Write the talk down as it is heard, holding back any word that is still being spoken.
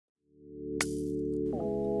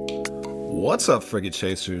What's up, frigate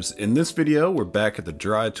chasers? In this video, we're back at the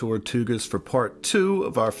dry Tortugas for part 2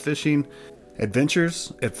 of our fishing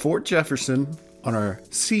adventures at Fort Jefferson on our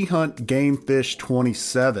Sea Hunt Gamefish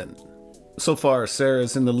 27. So far,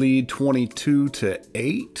 Sarah's in the lead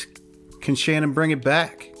 22-8. Can Shannon bring it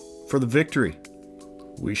back for the victory?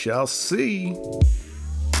 We shall see.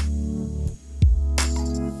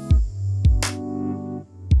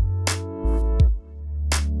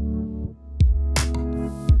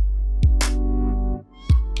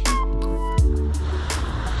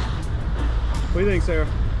 What do you think, Sarah?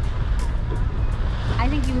 I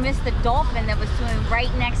think you missed the dolphin that was swimming right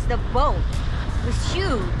next to the boat. It was huge.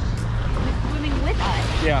 It was swimming with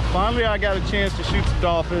us. Yeah, finally I got a chance to shoot some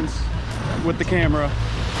dolphins with the camera.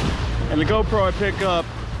 And the GoPro I pick up,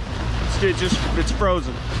 it's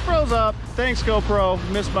frozen. Froze up. Thanks, GoPro.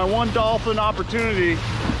 Missed my one dolphin opportunity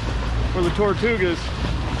for the Tortugas.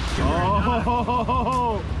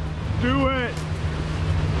 Oh, do it.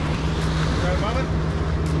 Right above it?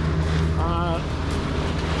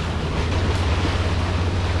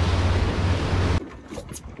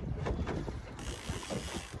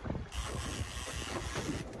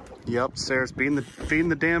 Yep, Sarah's feeding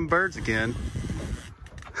the damn birds again.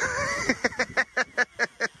 If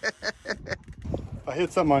I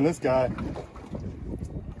hit something on this guy,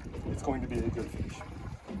 it's going to be a good fish.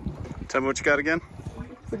 Tell me what you got again.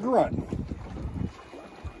 It's a grunt.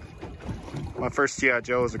 My first G.I.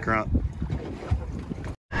 Joe is a grunt.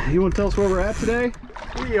 You want to tell us where we're at today?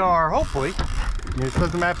 We are, hopefully, it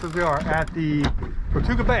says the map says we are at the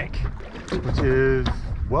Tortuga Bank, which is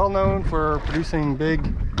well known for producing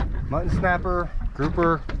big mutton snapper,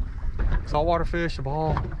 grouper, saltwater fish of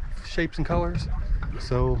all shapes and colors.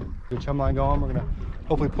 So, the chum line going, we're gonna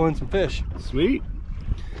hopefully pull in some fish. Sweet.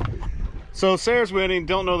 So Sarah's winning.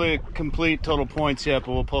 Don't know the complete total points yet,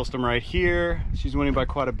 but we'll post them right here. She's winning by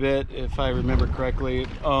quite a bit, if I remember correctly.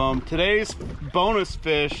 Today's bonus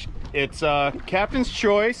fish, it's Captain's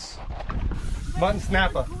Choice. Mutton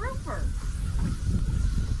snapper.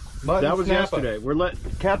 Mutton That was snapper. yesterday.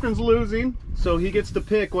 Captain's losing, so he gets to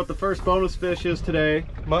pick what the first bonus fish is today.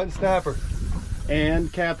 Mutton snapper.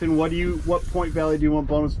 And Captain, what point value do you want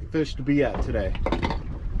bonus fish to be at today?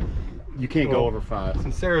 You can't go over 5.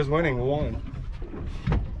 Since Sarah's winning 1,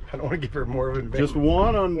 I don't want to give her more of an advantage. Just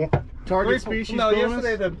 1 on target species No, bonus?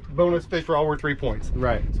 yesterday the bonus fish were all worth 3 points.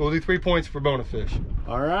 Right. So we'll do 3 points for bonus fish.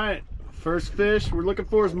 All right. First fish we're looking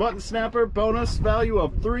for is mutton snapper, bonus value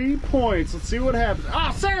of 3 points. Let's see what happens.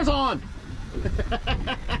 Ah, Sarah's on!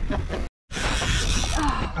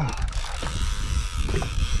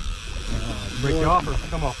 Break the offer.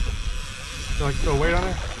 Come on. So I can throw weight on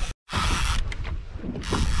there?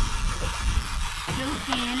 Go,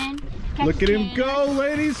 Shannon. Look at him go,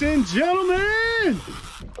 ladies and gentlemen!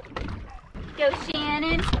 Go,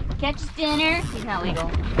 Shannon. Catch his dinner. He's not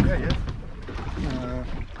legal. Yeah, he is. I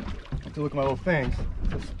have to look at my little things.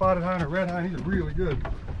 So spotted hind or red hind, these are really good.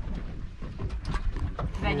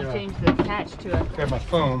 Then you change the catch to a... Grab my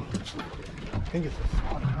phone. I think it's a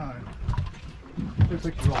spotted hind. There's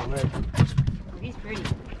pictures all the way. He's pretty.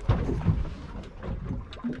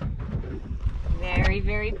 Very,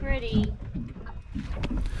 very pretty.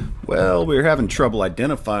 Well, we were having trouble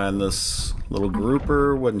identifying this little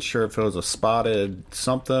grouper. Wasn't sure if it was a spotted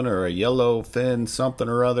something or a yellow fin something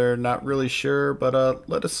or other. Not really sure, but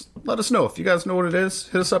let us know. If you guys know what it is,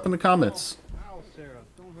 hit us up in the comments.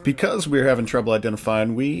 Because we were having trouble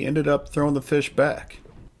identifying, we ended up throwing the fish back.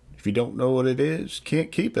 If you don't know what it is,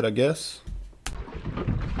 can't keep it, I guess.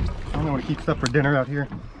 I don't want to keep stuff for dinner out here.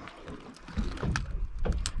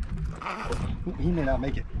 Ooh, he may not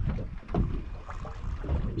make it.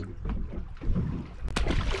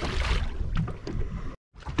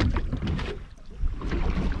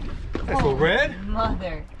 That's a red?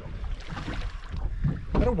 Mother.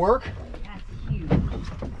 That'll work. That's huge.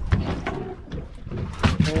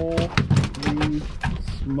 Holy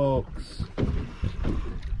smokes.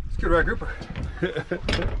 It's a good red grouper.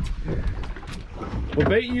 What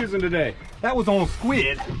bait you using today? That was on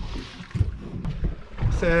squid.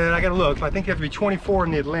 Said I gotta look, but I think you have to be 24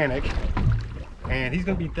 in the Atlantic. And he's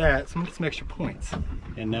gonna beat that, so I'm gonna get some extra points.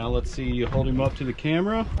 And now let's see you hold him up to the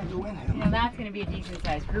camera. You know, that's going to be a decent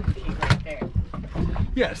sized grouper cheek right there.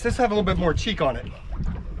 Yes, this have a little bit more cheek on it.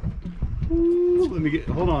 Ooh, let me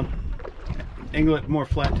hold on. Angle it more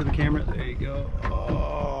flat to the camera. There you go.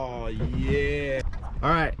 Oh, yeah. All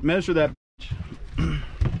right, measure that.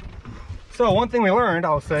 So one thing we learned,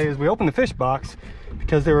 I'll say, is we opened the fish box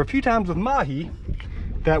because there were a few times with mahi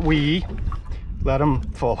that we let them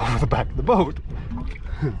fall over the back of the boat.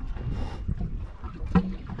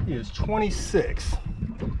 He is 26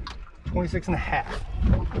 and a half.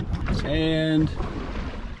 And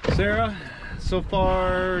Sarah, so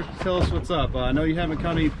far, tell us what's up. I know you haven't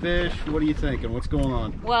caught any fish. What are you thinking? What's going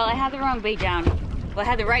on? Well, I had the wrong bait down. Well, I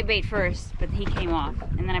had the right bait first, but he came off.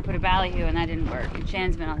 And then I put a ballyhoo and that didn't work. And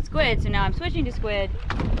Shannon's been on squid, so now I'm switching to squid.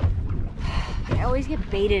 I always get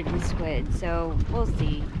baited with squid, so we'll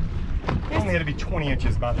see. It only had to be 20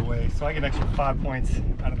 inches, by the way, so I get an extra 5 points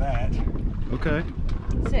out of that. Okay.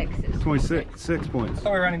 6. It was 26 points. I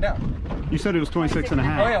thought we were running down. You said it was 26 and a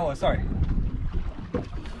half. Oh yeah, well, sorry.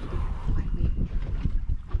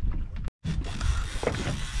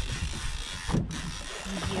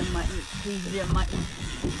 Please be a mutton.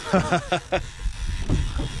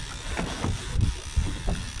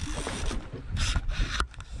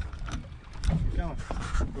 Keep going.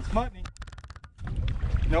 Looks muttony.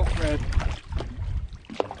 Nope, red.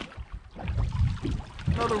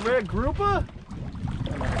 Another red grouper?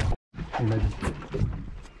 Maybe.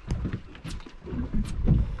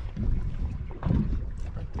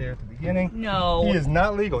 Right there at the beginning. No. He is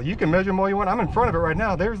not legal. You can measure him all you want. I'm in front of it right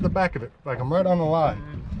now. There's the back of it. Like I'm right on the line.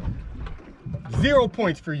 0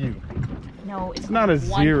 points for you. No, it's not a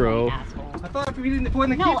 1 0. point, asshole. I thought if we didn't put in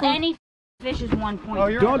the No, keeper. any fish is 1 point. Oh,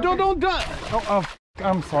 you're Don't. Oh,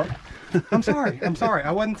 I'm sorry. I'm sorry. I'm sorry.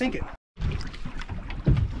 I wasn't thinking.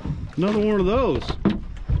 Another one of those.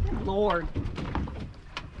 Lord.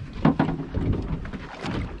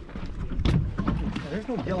 There's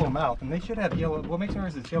no yellow mouth, and they should have yellow. What makes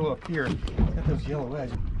ours is yellow up here. It's got those yellow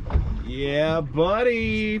edges. Yeah,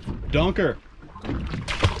 buddy. Dunker.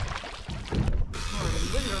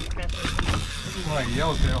 Like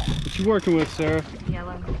yellowtail. What you working with, Sarah?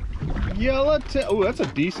 Yellow. Yellowtail. Oh, that's a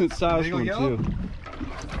decent sized Legal one yellow? too.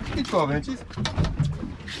 Get 12 inches.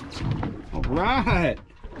 All right.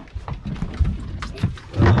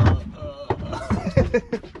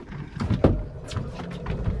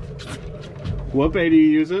 What bait are you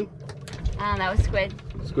using? That was squid.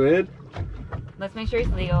 Squid? Let's make sure he's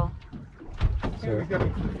legal. Sarah.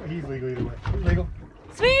 He's legal either way. Legal.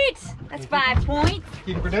 Sweet! That's 5 points.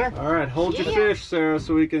 Keep it for dinner. All right, hold your Yeah. fish, Sarah,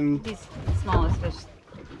 so we can. These smallest fish.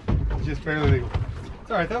 It's just barely legal.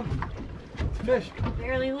 It's all right though. It's a fish.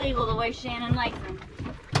 Barely legal the way Shannon likes them.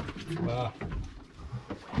 Wow.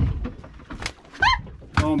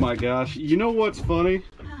 Oh my gosh! You know what's funny?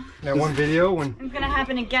 That one video when It's gonna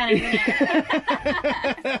happen again, isn't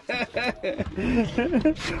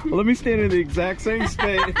it? Well, let me stand in the exact same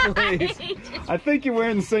place. I think you're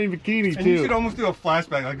wearing the same bikini and too. you should almost do a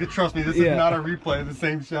flashback. Like, trust me, this is Yeah. not a replay of the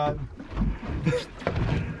same shot.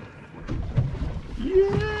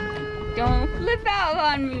 Yeah. Don't flip out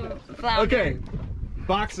on me, flounder. Okay,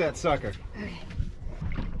 box that sucker.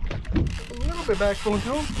 A little bit backbone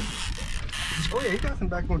to him. Oh yeah, he got some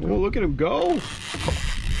backbone to Well, him. look at him go.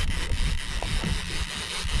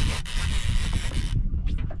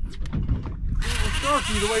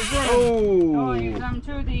 Sharky, the way he's running. Oh, Oh, you come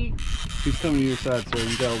to the... he's coming to your side, sir.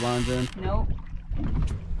 You got lines in. Nope.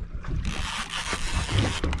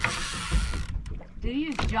 Did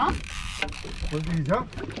you just jump? What did he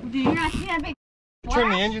jump? Did you not see that big Turn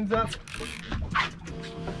the flash? engines up.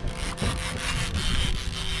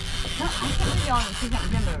 No, I'm supposed to be on the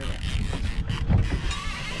jump over there.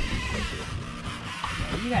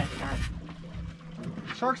 You gotta start.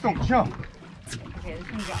 Sharks don't jump. Okay,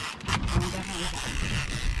 this one jump. This one definitely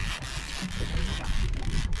jump.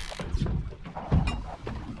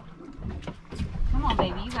 Come on,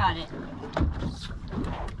 baby, you got it.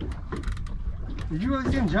 Did you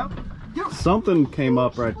really see him jump? Something came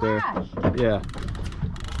up right there. Flash. Yeah.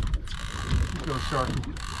 Let's go,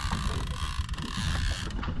 Sharky.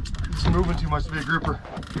 It's moving too much to be a grouper.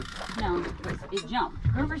 No, it jumped.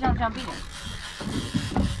 Groupers don't jump either.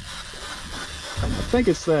 I think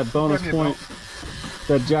it's that bonus Give me a point,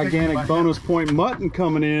 that gigantic bonus point mutton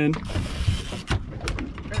coming in.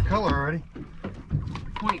 Got color already.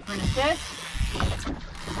 Point for an assist.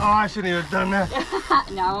 Oh, I shouldn't even have done that.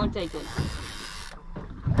 No, I won't take it.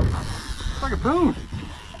 It's like a poon.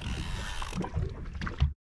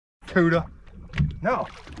 Cuda. No.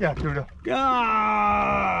 Yeah, Cuda.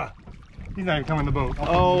 Ah! He's not even coming in the boat.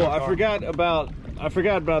 Oh, I forgot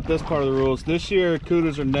about this part of the rules. This year,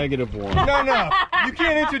 kudas are -1. No, you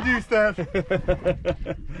can't introduce that.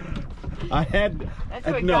 I had. That's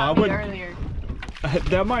what No, I got me wouldn't. earlier.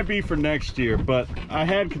 That might be for next year, but I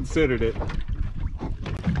had considered it.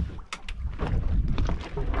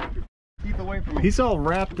 Keep away from me. He's all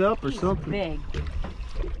wrapped up or He's something. big.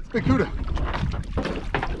 It's big Cuda.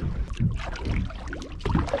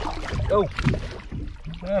 Oh.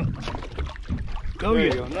 Man. Oh, There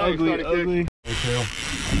yeah. you go. Now you Ugly, started ugly.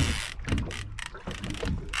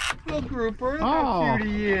 Little grouper, look Oh. how cute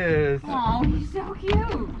he is. Oh, he's so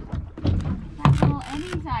cute.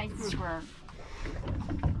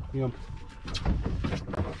 Yum.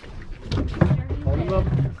 Hold him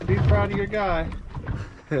up. Be proud of your guy.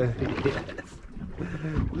 Yes.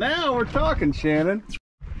 Now we're talking, Shannon.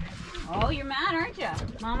 Oh, you're mad, aren't you?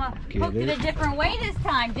 Mama hooked it a different way this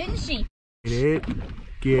time, didn't she? Get it.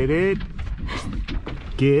 Get it.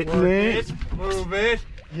 Getting it. Move it.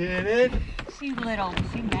 Get it. She's little.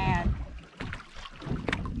 She's mad.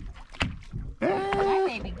 Hi,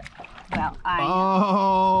 baby. Well,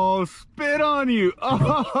 Oh, spit on you.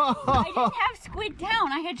 Oh. I didn't have squid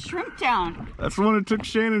down. I had shrimp down. That's when it took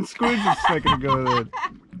Shannon squids a second to go then.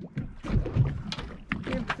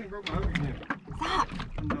 Stop.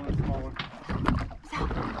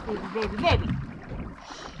 Stop. Baby, baby.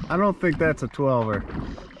 I don't think that's a 12er.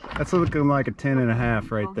 That's looking like a 10 and a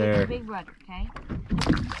half right there. Big brother, okay?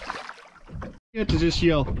 You have to just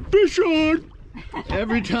yell, fish on!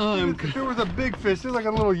 Every time. If there was a big fish, there's like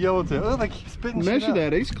a little yellowtail. It looks like he's spitting shit Measure out.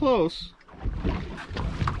 that, he's close.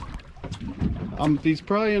 He's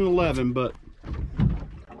probably an 11, but...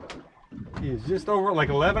 He's just over like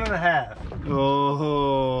 11 and a half.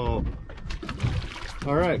 Oh.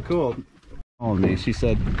 All right, cool. Oh, me, she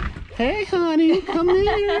said, hey, honey, come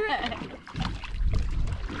here.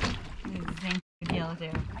 It's the same deal,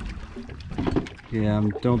 too. Yeah, I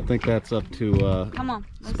don't think that's up to Come on.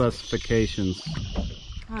 specifications.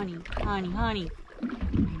 Honey, honey, honey.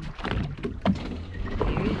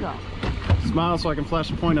 There you go. Smile so I can flash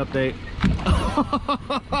a point update.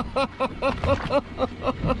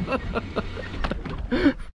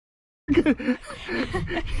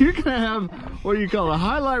 You're gonna have what do you call a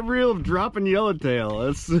highlight reel of dropping yellowtail.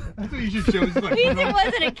 That's what you should show. At least it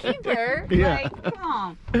wasn't a keeper. Yeah. Like, come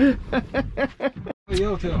on.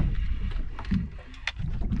 Yellowtail.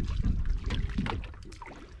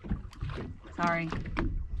 Sorry.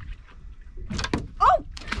 Oh!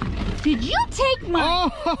 Did you take my...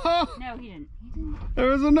 Oh! No, he didn't. There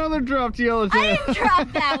was another dropped yellowtail. I didn't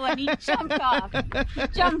drop that one. He jumped off. He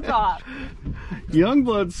jumped off.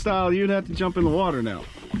 Youngblood style, you'd have to jump in the water now.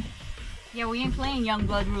 Yeah, we ain't playing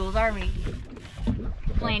Youngblood rules, are we?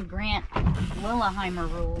 We're playing Grant Lilleheimer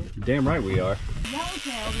rules. Damn right we are.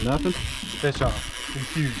 Yellowtail. Nothing? Fish on. He's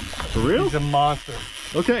huge. For real? He's a monster.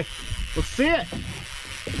 Okay, let's see it.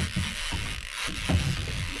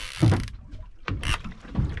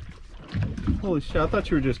 Holy shit, I thought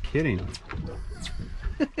you were just kidding.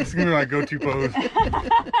 This is gonna be my go-to pose.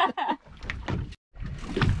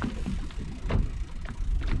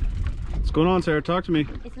 What's going on, Sarah? Talk to me.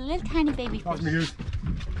 It's a little tiny baby fish. Talk to me, Goose.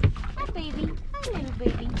 Hi, baby. Hi, little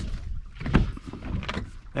baby.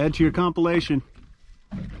 Add to your compilation.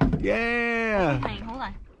 Yeah! Honey, hold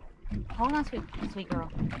on. Hold on, sweet girl.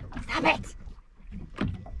 Stop it!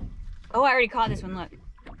 Oh, I already caught this one, look.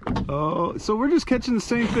 Oh, so we're just catching the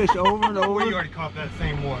same fish over and over? Well, you already caught that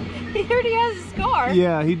same one. He already has a scar.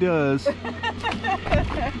 Yeah, he does. Oh, boy.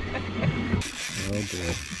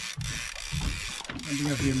 I think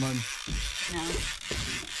that's being mud. No.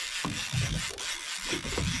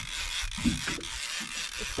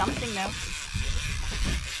 It's something, though.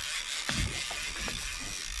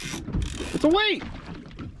 It's a weight!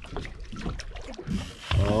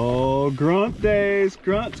 Oh, grunt days.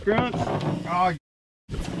 Grunts, grunts. Oh,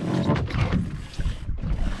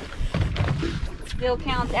 Still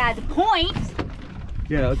counts as a point.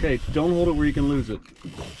 Yeah, okay. Don't hold it where you can lose it.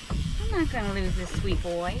 I'm not gonna lose this sweet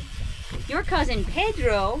boy. Your cousin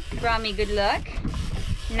Pedro brought me good luck.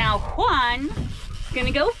 Now Juan's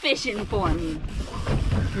gonna go fishing for me.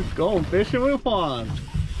 Going fishing with Juan.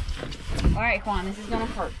 All right, Juan, this is gonna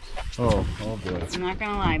hurt. Oh boy. I'm not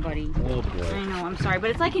gonna lie, buddy. Oh boy. I know, I'm sorry,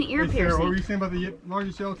 but it's like an ear hey, Sarah, what were piercing. you saying about the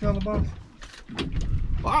largest yellowtail in the box?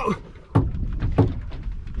 Wow.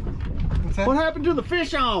 What's that? What happened to the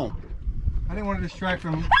fish on? I didn't want to distract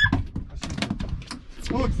from.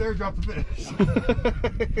 Oh, look, Sarah dropped the fish.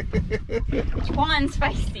 Juan's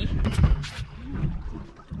feisty.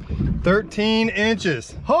 13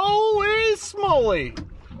 inches. Holy smoly!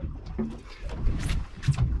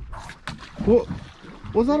 What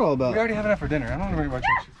was that all We about? already have enough for dinner. I don't know what you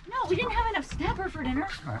No, we didn't have enough snapper for dinner.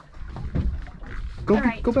 Go, all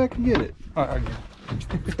right. go back and get it. All right,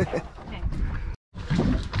 Okay.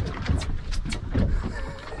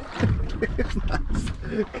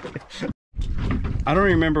 I don't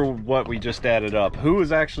remember what we just added up. Who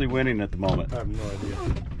is actually winning at the moment? I have no idea.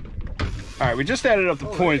 All right, we just added up the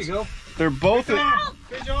points. There you go. They're both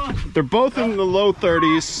Fish on. they're both in the low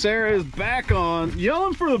 30s. Sarah is back on,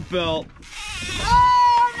 yelling for the belt.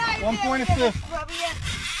 Oh, nice. 1 point assist.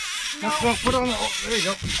 Let's go put on the. Oh, there you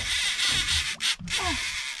go.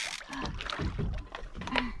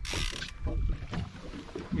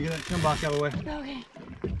 You get that tin box out of the way. Okay.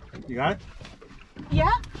 You got it?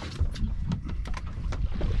 Yeah.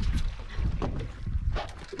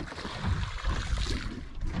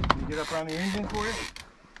 Get up around the engine for you.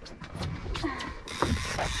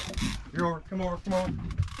 You're over. Come over. Come on.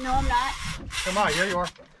 No, I'm not. Come on. Here you are.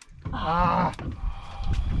 Ah.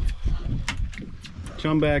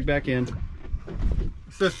 Chum back in.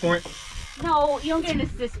 Assist point. No, you don't get an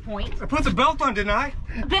assist point. I put the belt on, didn't I?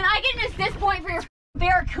 Then I get an assist point for your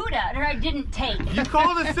Barracuda that I didn't take. You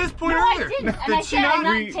called an assist point No, earlier. I didn't. And I said I'm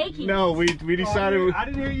not taking it. No, we decided. I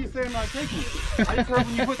didn't hear you say I'm not taking it. I just heard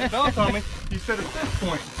when you put the belt on me, you said assist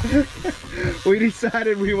point. We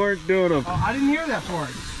decided we weren't doing them. Oh, I didn't hear that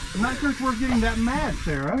part. I'm not sure if we're getting that mad,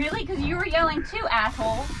 Sarah. Really? Because you were yelling too,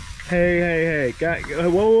 asshole. Hey.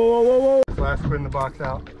 Whoa. Last spin the box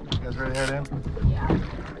out. You guys ready to head in? Yeah.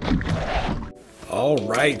 All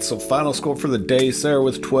right, so final score for the day. Sarah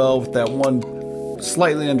with 12, that one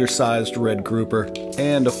slightly undersized red grouper,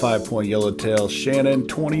 and a 5-point yellowtail. Shannon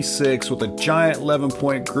 26 with a giant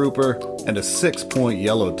 11-point grouper and a 6-point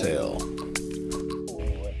yellowtail.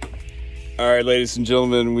 All right, ladies and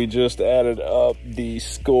gentlemen, we just added up the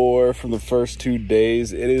score from the first 2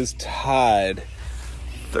 days. It is tied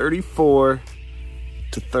 34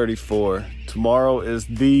 to 34. Tomorrow is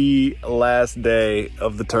the last day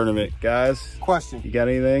of the tournament. Guys, Question. you got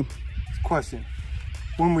anything? Question.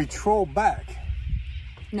 When we troll back,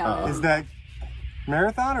 No. is that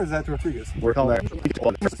marathon or is that Tortugas? We're calling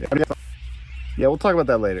that. Yeah, we'll talk about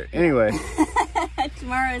that later. Anyway.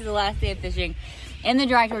 Tomorrow is the last day of fishing in the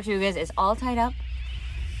dry Tortugas. It's all tied up,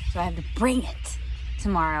 so I have to bring it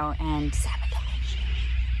tomorrow and sabotage.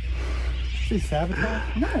 Say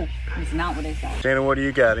sabotage? No, it's not what I said. Shannon, what do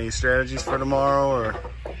you got? Any strategies for tomorrow? Or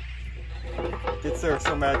Get Sarah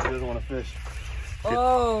so mad she doesn't want to fish.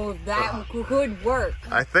 Oh, that could work.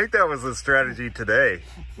 I think that was the strategy today.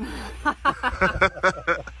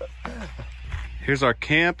 Here's our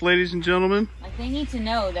camp, ladies and gentlemen. Like, they need to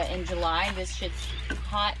know that in July, this shit's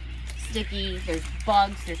hot, sticky, there's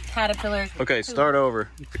bugs, there's caterpillars. Okay, start over.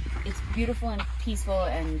 It's beautiful and peaceful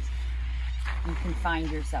and you can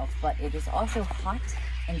find yourself, but it is also hot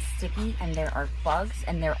and sticky and there are bugs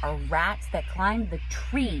and there are rats that climb the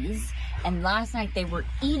trees. And last night they were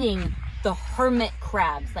eating the hermit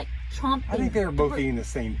crabs, like chomping. I think they were both eating the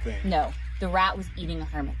same thing. No, the rat was eating a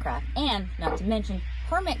hermit crab. And not to mention,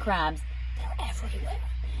 hermit crabs, they're everywhere.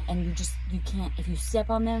 And you can't, if you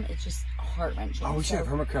step on them, it's just heart-wrenching. Oh, we should have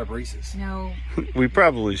hermit crab races. No. We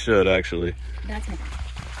probably should, actually. That's my...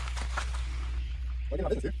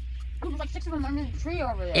 There's like 6 of them under the tree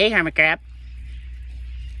over there. Hey, hermit crab.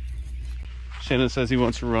 Shannon says he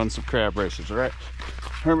wants to run some crab races, right?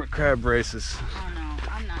 Hermit crab races. Oh no,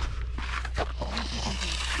 I'm not.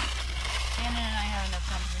 Shannon and I have enough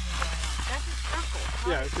conversation going on. That's a circle.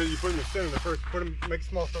 Yeah, because you put them in the center, the first, make a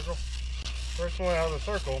small circle. First one out of the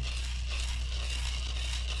circle,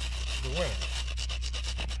 the winner.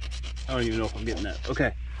 I don't even know if I'm getting that.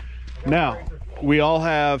 Okay. Now, we all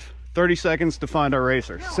have 30 seconds to find our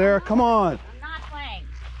racer. No, Sarah, come on. I'm not playing.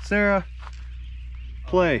 Sarah,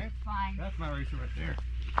 play. Okay. Fine. That's my racer right there.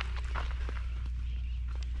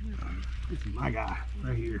 This is my guy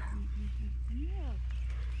right here.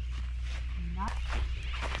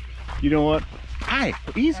 You know what? Hey,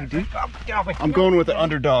 easy, dude. I'm going with the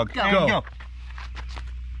underdog. Go.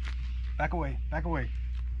 Back away, back away.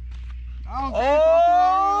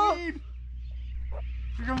 Oh! Here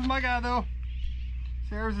comes my guy though.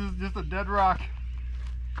 Sarah's is just a dead rock.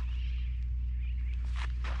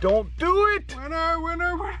 Don't do it! Winner.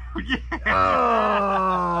 Yeah. Oh.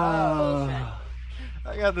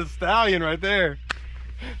 I got the stallion right there.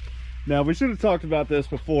 Now, we should have talked about this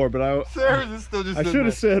before, but Sarah's is still just I should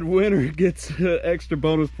have said winner gets extra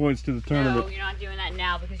bonus points to the tournament. No, you're not doing that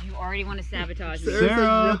now because you already want to sabotage me. Sarah said you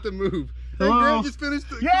Sarah. have to move. Hey, Hello? Grant just finished.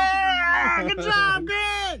 Yeah! Good job,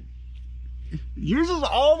 Grant! Yours is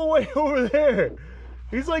all the way over there.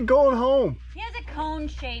 He's like going home. He has a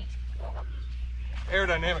cone-shaped.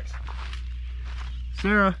 Aerodynamics.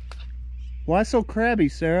 Sarah, why so crabby,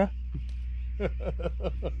 Sarah?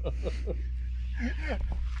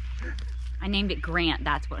 I named it Grant.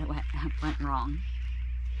 That's what went wrong.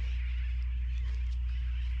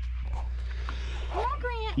 Come on,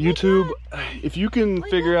 Grant. YouTube, if you can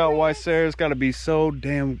figure out why Sarah's got to be so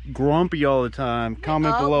damn grumpy all the time,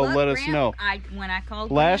 comment below, look, let us Grant, know. When I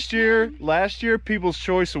called Last Grant, year, People's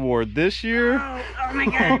Choice Award. This year, oh my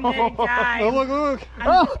God, I'm gonna die. Oh, look.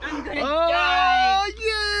 I'm gonna die.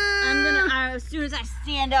 yeah! I'm gonna. As soon as I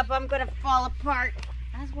stand up, I'm gonna fall apart.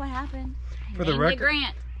 That's what happened. For the Named it record,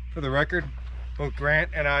 Grant. For the record, both Grant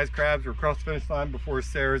and I's crabs were across the finish line before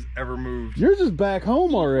Sarah's ever moved. Yours is back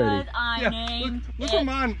home already. Because I named look it at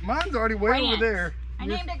mine. Mine's already way Grant. over there. I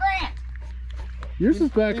named it Grant. Yours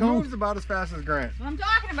is back home. He moves about as fast as Grant. That's what I'm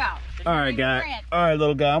talking about. All right, guy. All right,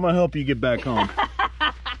 little guy. I'm gonna help you get back home.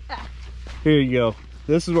 Here you go.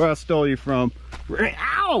 This is where I stole you from.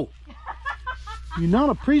 Ow! You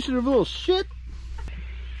not appreciative little shit.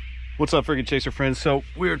 What's up, freaking chaser friends? So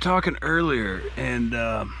we were talking earlier, and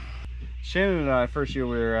Shannon and I, first year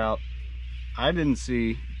we were out, I didn't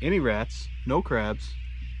see any rats, no crabs,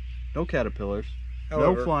 no caterpillars,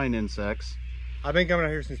 no flying insects. I've been coming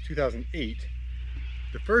out here since 2008.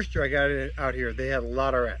 The first year I got out here, they had a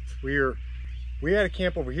lot of rats. We had a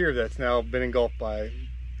camp over here that's now been engulfed by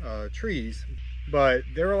trees, but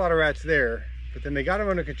there were a lot of rats there. But then they got them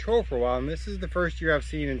under control for a while, and this is the first year I've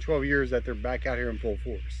seen in 12 years that they're back out here in full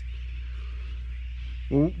force.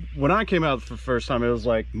 Well, when I came out for the first time, it was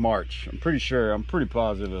like March. I'm pretty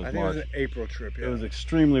positive it was March. I think it was an April trip, yeah. It was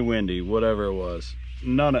extremely windy, whatever it was.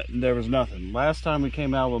 There was nothing. Last time we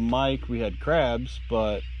came out with Mike, we had crabs,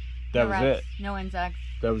 but that was it. No insects.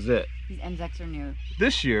 That was it. These insects are new.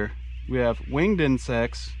 This year, we have winged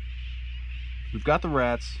insects. We've got the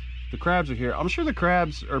rats. The crabs are here. I'm sure the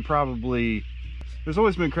crabs are probably... There's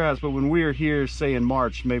always been crabs, but when we were here, say in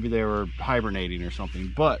March, maybe they were hibernating or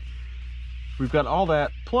something. But we've got all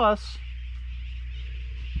that, plus...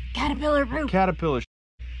 Caterpillar poop. Caterpillar.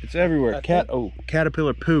 It's everywhere.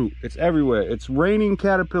 Caterpillar poo. It's everywhere. It's raining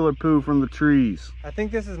caterpillar poo from the trees. I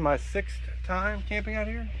think this is my 6th time camping out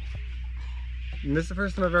here. And this is the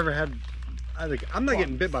first time I've ever had... I'm not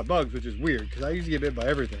getting bit by bugs, which is weird, because I usually get bit by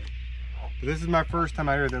everything. But this is my first time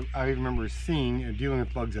out here that I remember seeing and dealing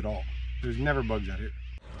with bugs at all. There's never bugs out here.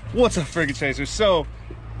 What's up, friggin' chasers? So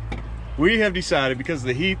we have decided, because of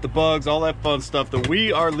the heat, the bugs, all that fun stuff, that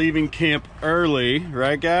we are leaving camp early,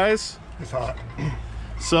 right guys? It's hot.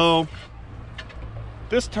 So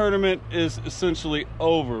this tournament is essentially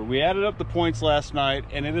over. We added up the points last night,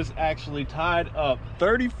 and it is actually tied up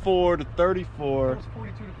 34 to 34. It was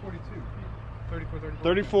 42 to 42.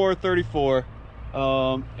 34.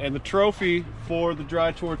 And the trophy for the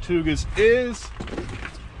dry Tortugas is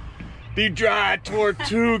the dry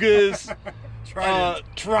Tortugas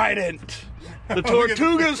Trident. The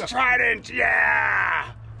Tortugas Trident,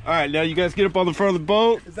 yeah! All right, now you guys get up on the front of the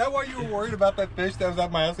boat. Is that why you were worried about that fish that was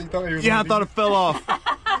at my house? You thought it was I thought it fell off.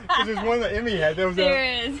 There's one that Emmy had. That was there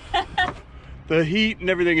is. The heat and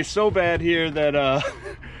everything is so bad here that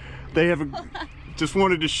they have just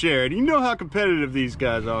wanted to share it. You know how competitive these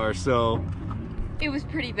guys are, so. It was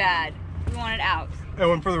pretty bad. We wanted out.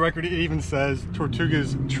 And for the record, it even says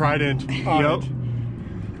Tortugas Trident on it.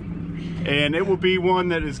 And it will be one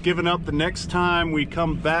that is given up the next time we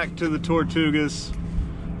come back to the Tortugas.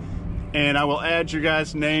 And I will add your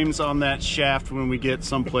guys' names on that shaft when we get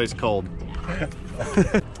someplace cold.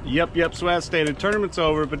 Yep, so as stated, tournament's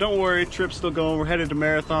over, but don't worry, trip's still going. We're headed to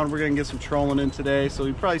Marathon. We're gonna get some trolling in today, so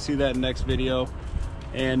you'll probably see that in the next video.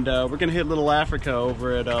 And we're gonna hit Little Africa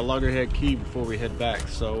over at Loggerhead Key before we head back.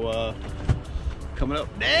 So coming up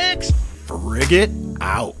next, Frigate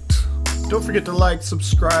out. Don't forget to like,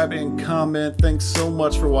 subscribe, and comment. Thanks so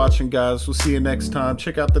much for watching, guys. We'll see you next time.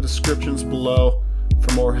 Check out the descriptions below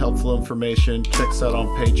for more helpful information. Check us out on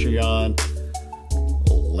Patreon.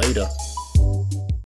 Later.